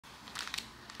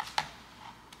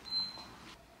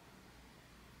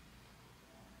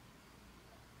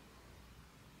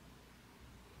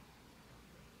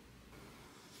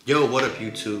Yo, what up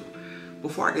YouTube?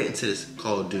 Before I get into this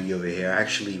Call of Duty over here, I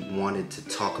actually wanted to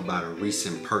talk about a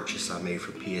recent purchase I made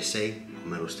for PSA,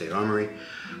 Palmetto State Armory,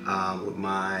 with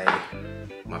my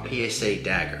PSA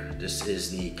Dagger. This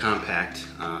is the compact.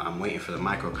 I'm waiting for the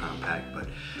micro compact,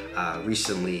 but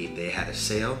recently they had a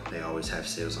sale. They always have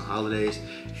sales on holidays,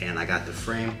 and I got the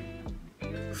frame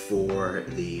for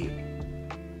the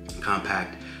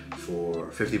compact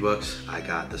for 50 bucks. I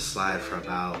got the slide for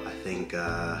about, I think,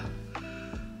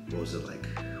 what was it, like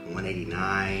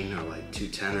 189 or like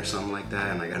 210 or something like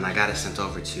that, and I got it sent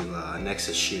over to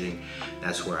Nexus Shooting.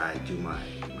 That's where I do my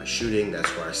shooting. That's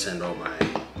where I send all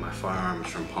my firearms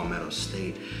from Palmetto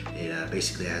State. It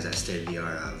basically has that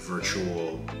state-of-the-art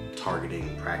virtual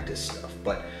targeting practice stuff.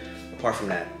 But apart from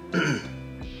that,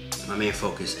 my main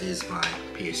focus is my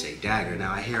PSA Dagger.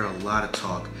 Now I hear a lot of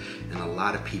talk, and a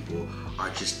lot of people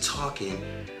are just talking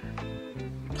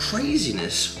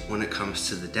craziness when it comes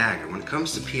to the Dagger, when it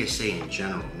comes to PSA in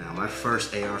general. Now my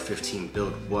first AR-15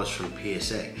 build was from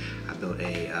PSA. I built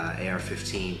a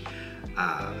AR-15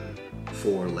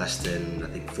 for less than, I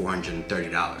think,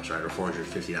 $430, right, or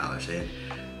 $450,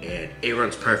 and it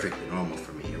runs perfectly normal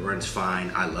for me. It runs fine.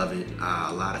 I love it.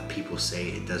 A lot of people say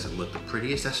it doesn't look the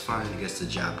prettiest. That's fine. It gets the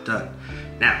job done.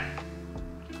 Now,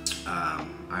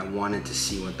 I wanted to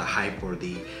see what the hype or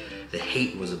the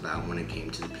hate was about when it came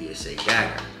to the PSA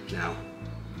Dagger. Now,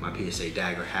 my PSA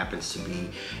Dagger happens to be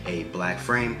a black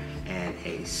frame and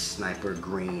a sniper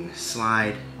green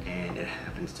slide, and it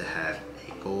happens to have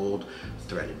a gold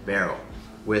threaded barrel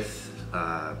with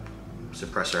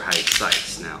suppressor height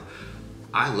sights. Now,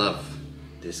 I love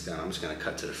this gun. I'm just gonna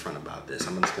cut to the front about this.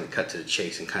 I'm just gonna cut to the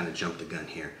chase and kind of jump the gun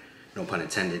here. No pun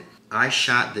intended. I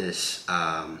shot this,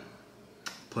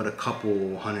 put a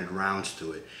couple hundred rounds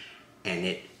to it, and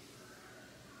it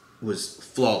was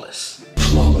flawless.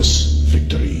 Flawless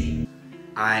victory.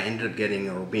 I ended up getting,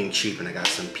 or being cheap, and I got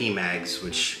some PMags,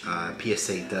 which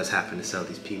PSA does happen to sell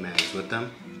these PMags with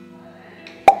them.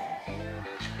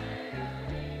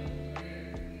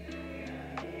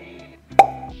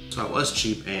 So I was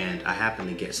cheap, and I happened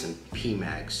to get some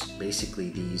PMags. Basically,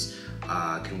 these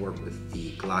can work with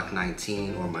the Glock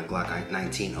 19, or my Glock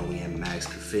 19 OEM mags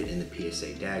can fit in the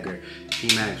PSA Dagger.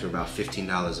 PMags were about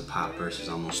 $15 a pop versus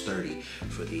almost $30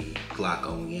 for the Glock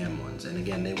OEM ones. And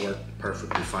again, they work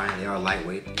perfectly fine. They are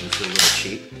lightweight, they feel a little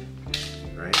cheap,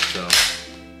 right? So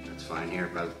that's fine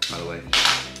here, by the way.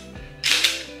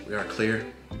 We are clear.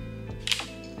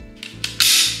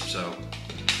 So,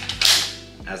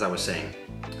 as I was saying,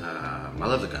 I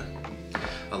love the gun.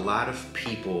 A lot of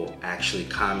people actually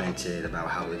commented about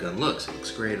how the gun looks. It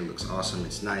looks great, it looks awesome,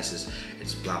 it's nice,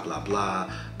 it's blah blah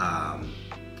blah.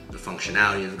 The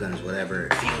functionality of the gun is whatever,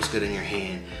 it feels good in your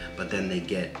hand, but then they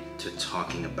get to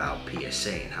talking about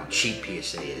PSA and how cheap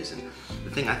PSA is. And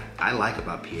the thing I like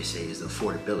about PSA is the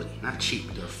affordability. Not cheap,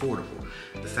 but they're affordable.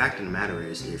 The fact of the matter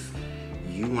is, if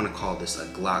you want to call this a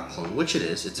Glock clone, which it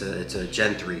is, it's a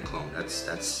Gen 3 clone.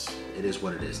 It is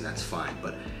what it is, and that's fine.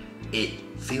 But it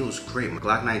feels great. My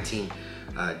Glock 19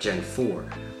 Gen 4,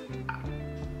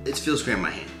 it feels great in my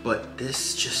hand. But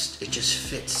this it just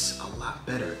fits a lot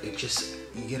better.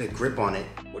 You get a grip on it.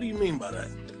 What do you mean by that?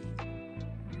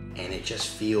 And it just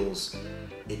feels,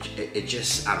 it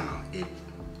just, I don't know,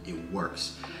 it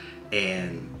works.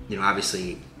 And you know,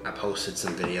 obviously I posted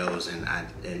some videos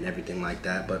and everything like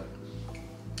that, but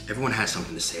everyone has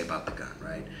something to say about the gun,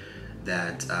 right?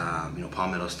 That, you know,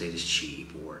 Palmetto State is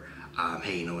cheap, or,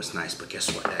 hey, you know, it's nice, but guess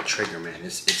what? That trigger, man,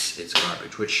 it's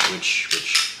garbage, which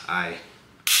I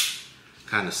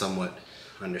kind of somewhat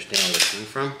understand where it's coming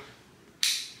from.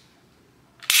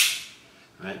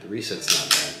 All right, the reset's not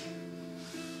bad.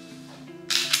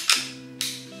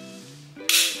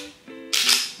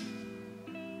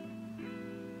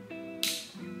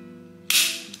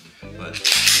 But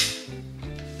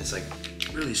it's like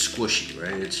really squishy,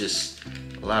 right? It's just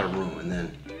a lot of room, and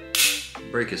then the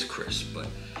break is crisp. But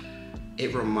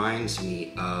it reminds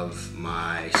me of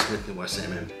my Smith &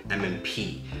 Wesson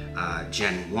M&P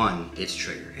Gen 1, its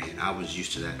trigger, and I was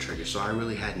used to that trigger, so I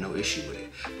really had no issue with it.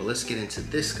 But let's get into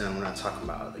this gun. We're not talking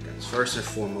about other guns. First and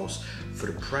foremost, for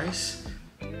the price,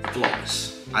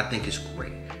 flawless. I think it's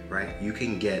great, right? You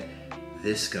can get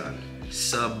this gun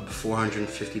sub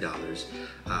 $450,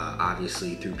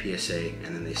 obviously through PSA,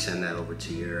 and then they send that over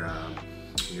to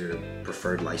your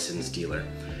preferred licensed dealer.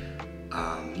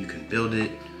 You can build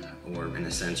it, or in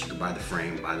a sense, you can buy the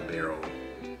frame, buy the barrel,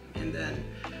 and then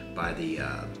buy the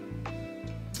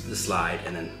slide,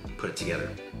 and then put it together.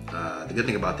 The good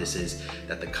thing about this is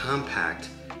that the compact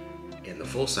And the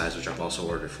full size, which I've also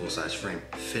ordered full size frame,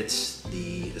 fits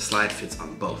the slide fits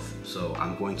on both. So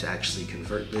I'm going to actually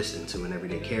convert this into an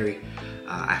everyday carry.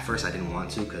 At first I didn't want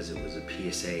to because it was a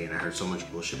PSA and I heard so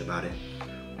much bullshit about it.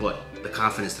 But the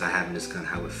confidence that I have in this gun,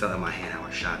 how it felt in my hand, how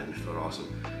I shot it, it felt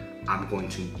awesome. I'm going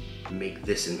to make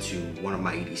this into one of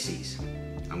my EDCs.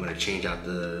 I'm going to change out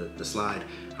the slide.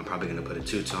 I'm probably going to put a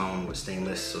two-tone with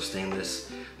stainless. So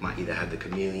stainless might either have the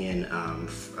chameleon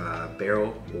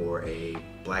barrel or a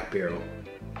black barrel.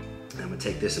 And I'm going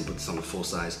to take this and put this on the full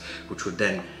size, which would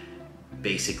then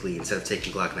basically, instead of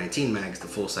taking Glock 19 mags, the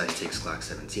full size takes Glock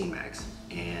 17 mags.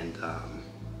 And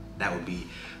that would be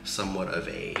somewhat of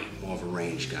more of a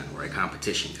range gun or a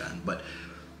competition gun. But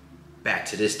back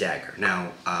to this dagger.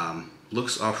 Now,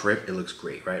 looks off rip, it looks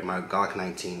great, right? My Glock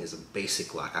 19 is a basic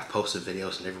Glock. I've posted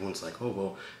videos and everyone's like, oh,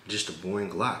 well, just a boring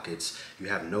Glock. You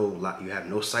have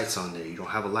no sights on there. You don't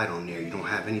have a light on there. You don't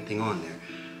have anything on there.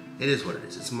 It is what it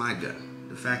is. It's my gun.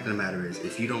 The fact of the matter is,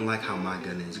 if you don't like how my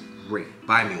gun is, great,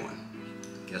 buy me one.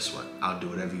 Guess what? I'll do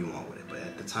whatever you want with it. But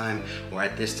at the time, or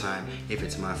at this time, if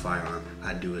it's my firearm,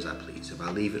 I do as I please. If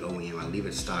I leave it OEM, I leave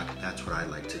it stock, that's what I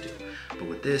like to do. But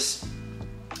with this,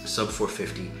 sub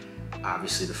 450,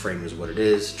 obviously the frame is what it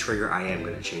is. Trigger, I am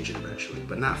gonna change it eventually,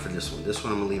 but not for this one. This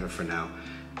one I'm gonna leave it for now.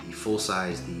 The full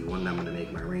size, the one I'm gonna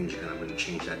make my range gun, I'm gonna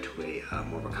change that to a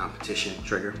more of a competition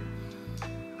trigger.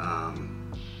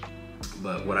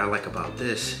 But what I like about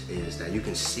this is that you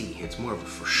can see it's more of a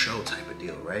for show type of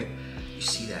deal, right? You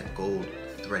see that gold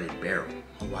threaded barrel.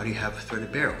 Well, why do you have a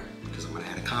threaded barrel? Because I'm gonna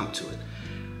add a comp to it.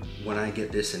 When I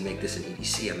get this and make this an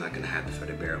EDC, I'm not gonna have the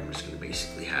threaded barrel. I'm just gonna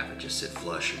basically have it just sit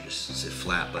flush or just sit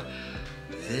flat. But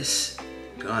this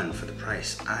gun for the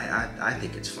price, I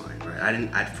think it's fine, right? I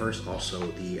didn't at first. Also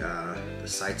the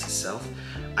sights itself,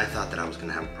 I thought that I was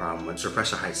gonna have a problem with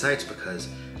suppressor height sights because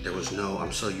there was no.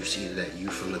 I'm so used to that U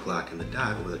from the Glock and the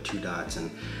dot with the two dots and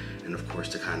of course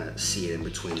to kind of see it in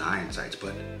between the iron sights.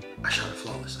 But I shot it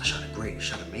flawless. I shot it great. I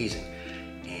shot amazing.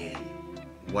 And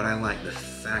what I like the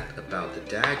fact about the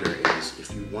dagger is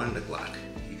if you wanted a Glock,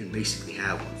 you can basically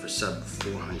have one for sub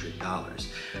 $400.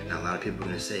 Now a lot of people are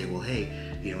gonna say, well, hey,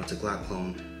 you know, it's a Glock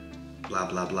clone, blah,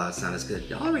 blah, blah, it's not as good.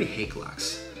 Y'all already hate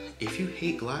Glocks. If you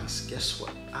hate Glocks, guess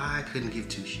what? I couldn't give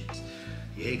two shits.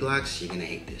 You hate Glocks, you're gonna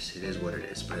hate this. It is what it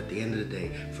is. But at the end of the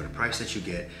day, for the price that you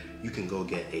get, you can go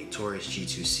get a Taurus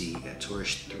G2C, a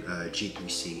Taurus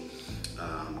G3C.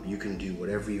 You can do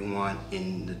whatever you want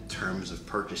in the terms of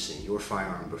purchasing your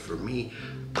firearm. But for me,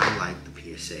 I like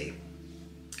the PSA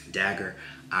Dagger.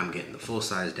 I'm getting the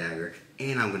full-size Dagger,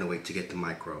 and I'm gonna wait to get the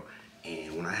micro.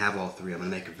 And when I have all three, I'm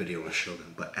gonna make a video and show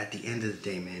them. But at the end of the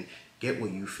day, man, get what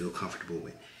you feel comfortable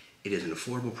with. It is an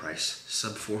affordable price,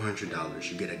 sub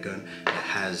 $400. You get a gun that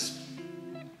has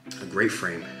a great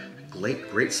frame,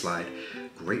 great slide,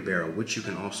 great barrel, which you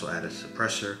can also add a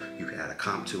suppressor, you can add a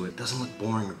comp to it. It doesn't look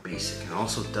boring or basic. It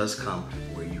also does come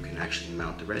where you can actually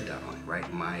mount the red dot on it,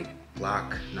 right? My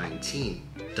Glock 19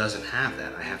 doesn't have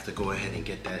that. I have to go ahead and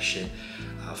get that shit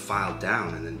filed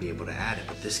down and then be able to add it,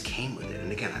 but this came with it.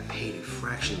 And again, I paid a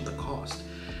fraction of the cost.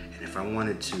 And if I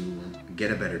wanted to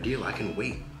get a better deal, I can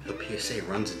wait. The PSA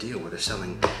runs a deal where they're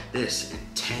selling this in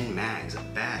 10 mags, a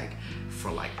bag,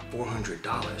 for like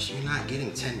 $400. You're not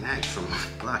getting 10 mags from my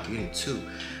Glock, you're getting 2.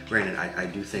 Granted, I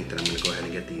do think that I'm gonna go ahead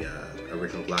and get the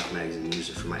original Glock mags and use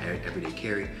it for my everyday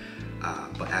carry.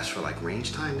 But as for like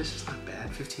range time, this is not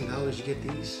bad. $15, you get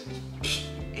these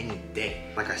any day.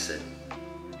 Like I said,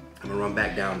 I'm gonna run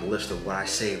back down the list of what I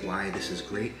say, why this is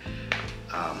great.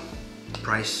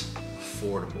 Price,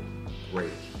 affordable, great.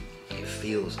 It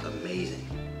feels amazing,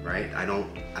 right? I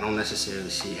don't necessarily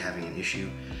see having an issue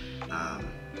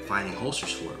finding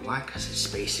holsters for it. Why? Because it's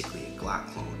basically a Glock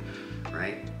clone,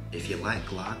 right? If you like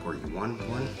Glock or you want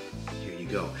one, here you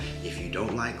go. If you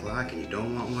don't like Glock and you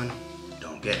don't want one,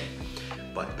 don't get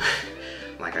it. But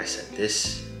like I said,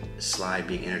 this slide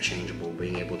being interchangeable,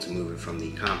 being able to move it from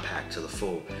the compact to the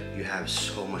full, you have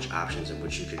so much options in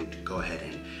which you can go ahead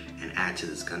and add to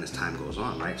this gun as time goes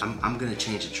on, right? I'm gonna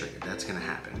change the trigger. That's gonna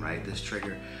happen, right? This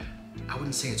trigger, I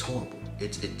wouldn't say it's horrible.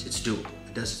 It's doable.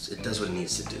 It does what it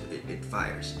needs to do. It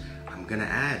fires. I'm gonna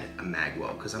add a mag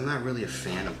well because I'm not really a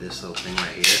fan of this little thing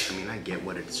right here. I mean, I get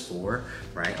what it's for,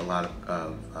 right? A lot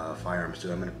of firearms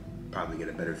do. I'm gonna probably get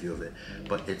a better view of it.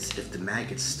 But if the mag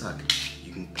gets stuck,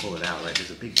 you can pull it out, right?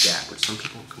 There's a big gap, which some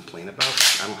people complain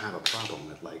about. I don't have a problem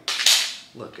with. Like,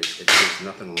 look, there's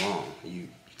nothing wrong. You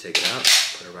take it out,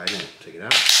 put it right in. Take it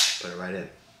out, put it right in.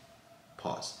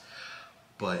 Pause.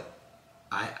 But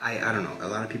I don't know. A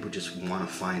lot of people just want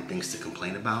to find things to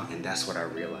complain about, and that's what I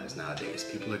realize nowadays.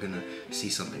 People are gonna see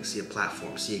something, see a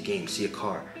platform, see a game, see a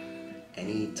car,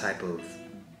 any type of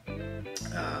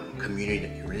community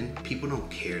that you're in, people don't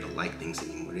care to like things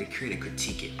anymore. They care to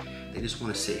critique it. They just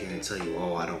want to sit here and tell you,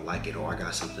 oh, I don't like it, or I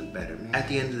got something better. Man, at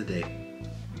the end of the day,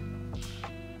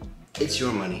 it's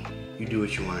your money. You do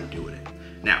what you want to do with it.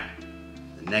 Now,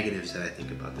 the negatives that I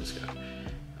think about this gun,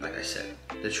 like I said,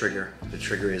 the trigger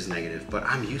is negative, but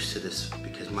I'm used to this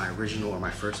because my original, or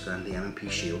my first gun, the M&P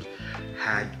Shield,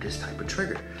 had this type of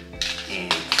trigger.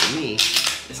 And for me,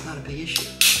 it's not a big issue.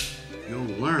 You'll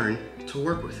learn to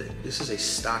work with it. This is a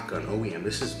stock gun, OEM.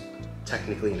 This is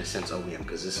technically, in a sense, OEM,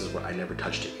 because this is what I never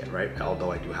touched it yet, right?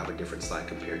 Although I do have a different slide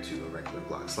compared to a regular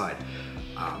Glock slide.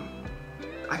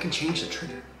 I can change the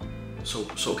trigger. So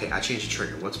okay, I changed the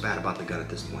trigger. What's bad about the gun at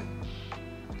this point?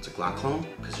 It's a Glock clone?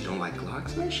 Because you don't like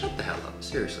Glocks? Man, shut the hell up,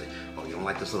 seriously. Oh, you don't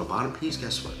like this little bottom piece?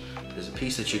 Guess what? There's a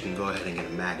piece that you can go ahead and get a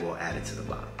mag well added to the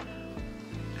bottom.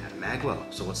 Add a mag well.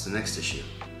 So what's the next issue?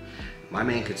 My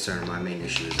main concern, my main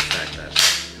issue is the fact that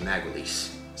the mag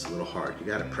release is a little hard. You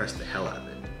gotta press the hell out of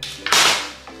it.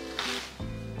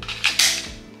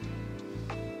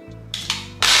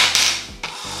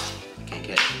 Can't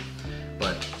get it.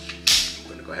 But I'm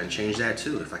gonna go ahead and change that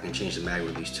too. If I can change the mag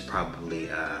release to probably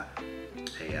a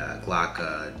Glock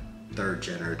 3rd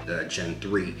gen or Gen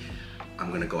 3,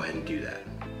 I'm gonna go ahead and do that.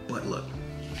 But look,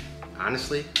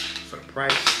 honestly, for the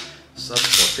price, sub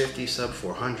 450, sub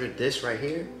 400, this right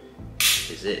here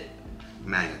is it.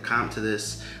 I'm adding a comp to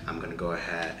this. I'm gonna go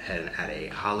ahead and add a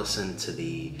Holosun as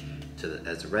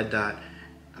the red dot.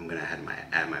 I'm gonna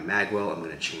add my mag well. I'm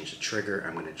gonna change the trigger.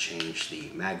 I'm gonna change the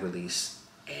mag release,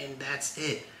 and that's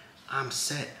it. I'm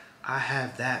set. I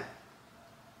have that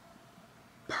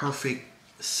perfect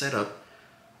setup.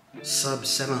 Sub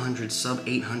 700, sub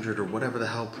 800, or whatever the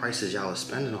hell prices y'all are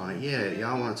spending on it. Yeah,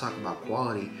 y'all want to talk about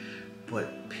quality, but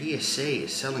PSA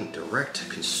is selling direct to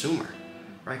consumer.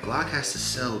 Right, Glock has to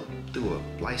sell through a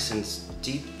licensed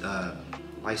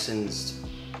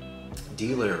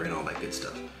dealer and all that good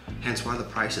stuff. Hence why the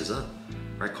price is up.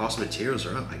 Right, cost of materials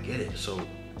are up. I get it. So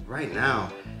right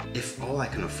now, if all I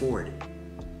can afford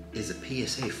is a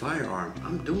PSA firearm,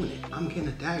 I'm doing it. I'm getting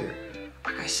a Dagger.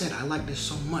 Like I said, I like this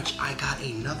so much. I got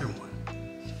another one.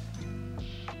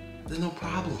 There's no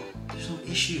problem. There's no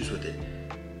issues with it.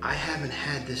 I haven't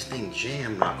had this thing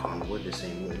jam. Knock on wood. This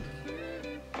ain't wood.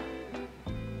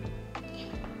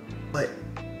 But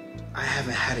I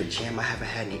haven't had a jam, I haven't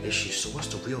had any issues, so what's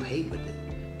the real hate with it?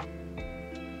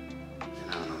 And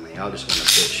I don't know, man, y'all just wanna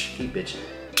bitch, keep bitching.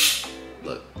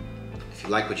 Look, if you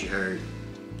like what you heard,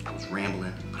 I was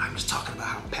rambling, but I'm just talking about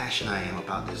how passionate I am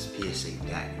about this PSA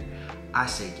Dagger. I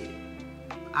say get it.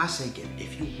 I say get it.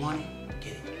 If you want it,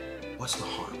 get it. What's the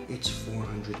harm? It's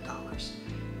 $400.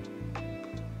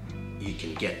 You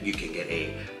can get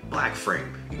a black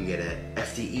frame. You can get a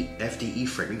FDE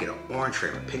frame. You can get an orange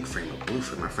frame, a pink frame, a blue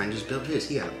frame. My friend just built his.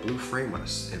 He had a blue frame with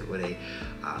a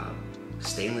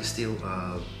stainless steel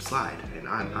slide, and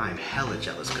I'm hella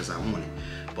jealous because I want it.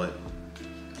 But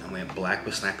I went black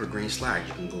with sniper green slide.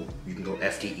 You can go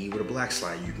FDE with a black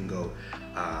slide. You can go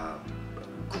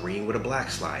green with a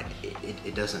black slide.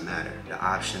 It doesn't matter. The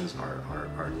options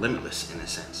are limitless in a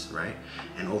sense, right?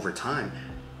 And over time,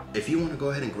 if you want to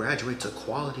go ahead and graduate to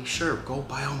quality, sure, go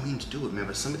by all means do it, man.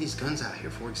 But some of these guns out here,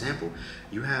 for example,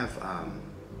 you have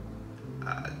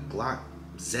Glock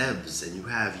Zebs, and you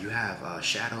have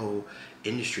Shadow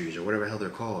Industries, or whatever the hell they're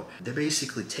called. They're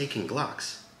basically taking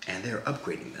Glocks and they're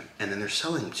upgrading them, and then they're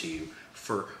selling them to you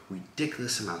for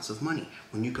ridiculous amounts of money,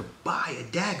 when you could buy a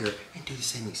Dagger and do the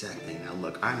same exact thing. Now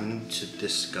look, I'm new to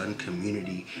this gun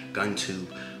community, gun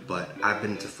tube, but I've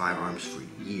been into firearms for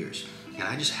years. And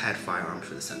I just had firearms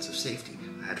for the sense of safety.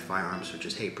 I had firearms for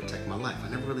just, hey, protect my life. I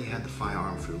never really had the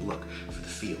firearm for the look, for the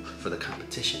feel, for the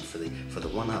competition, for the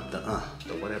one-up, the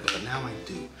whatever. But now I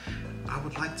do. I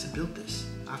would like to build this.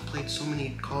 I've played so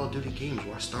many Call of Duty games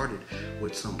where I started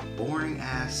with some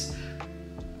boring-ass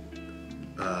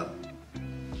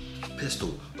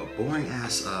pistol, a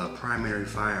boring-ass primary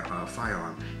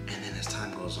firearm, and then as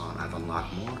time goes on, I've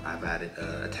unlocked more. I've added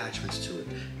attachments to it,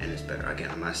 and it's better. Again,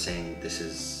 I'm not saying this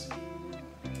is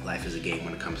life is a game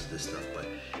when it comes to this stuff, but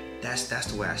that's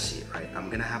the way I see it, right? I'm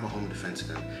gonna have a home defense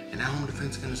gun, and that home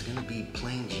defense gun is gonna be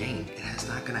plain Jane. It's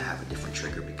not gonna have a different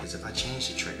trigger, because if I change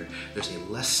the trigger, there's a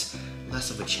less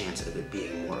of a chance of it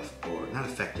being more, or not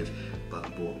effective,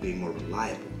 but being more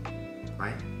reliable,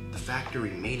 right? The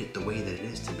factory made it the way that it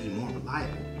is to be more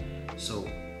reliable. So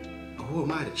who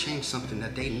am I to change something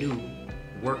that they knew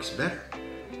works better?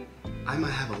 I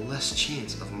might have a less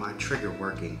chance of my trigger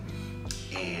working,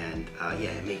 and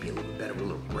yeah, it may be a little bit better with a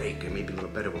little break, or maybe a little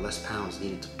better with less pounds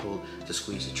needed to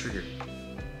squeeze the trigger.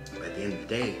 But at the end of the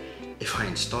day, if I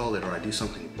install it or I do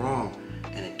something wrong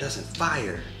and it doesn't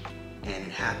fire, and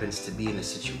it happens to be in a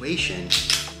situation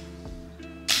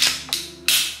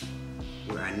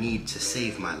where I need to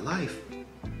save my life,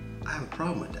 I have a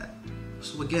problem with that.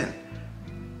 So again,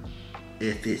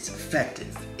 if it's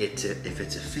effective, if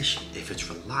it's efficient, if it's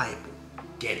reliable,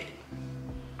 get it.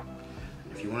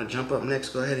 And if you want to jump up next,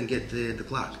 go ahead and get the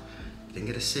Glock. Then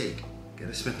get a SIG, get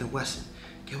a Smith & Wesson,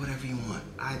 get whatever you want.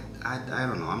 I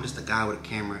don't know. I'm just a guy with a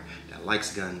camera that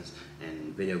likes guns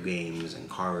and video games and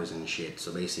cars and shit.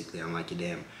 So basically, I'm like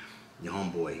your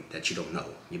homeboy that you don't know,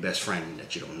 your best friend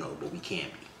that you don't know, but we can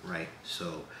be, right?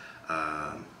 So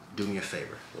do me a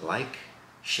favor, like,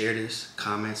 share this,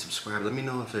 comment, subscribe. Let me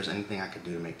know if there's anything I could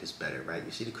do to make this better, right?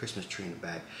 You see the Christmas tree in the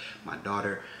back. My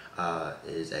daughter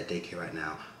is at daycare right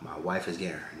now. My wife is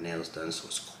getting her nails done, so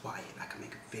it's quiet. I can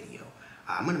make a video.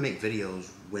 I'm gonna make videos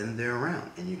when they're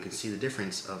around, and you can see the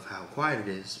difference of how quiet it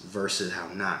is versus how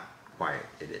not quiet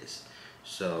it is.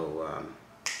 So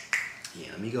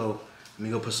yeah, let me go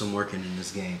put some work in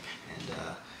this game,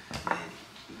 and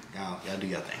y'all do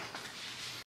your thing.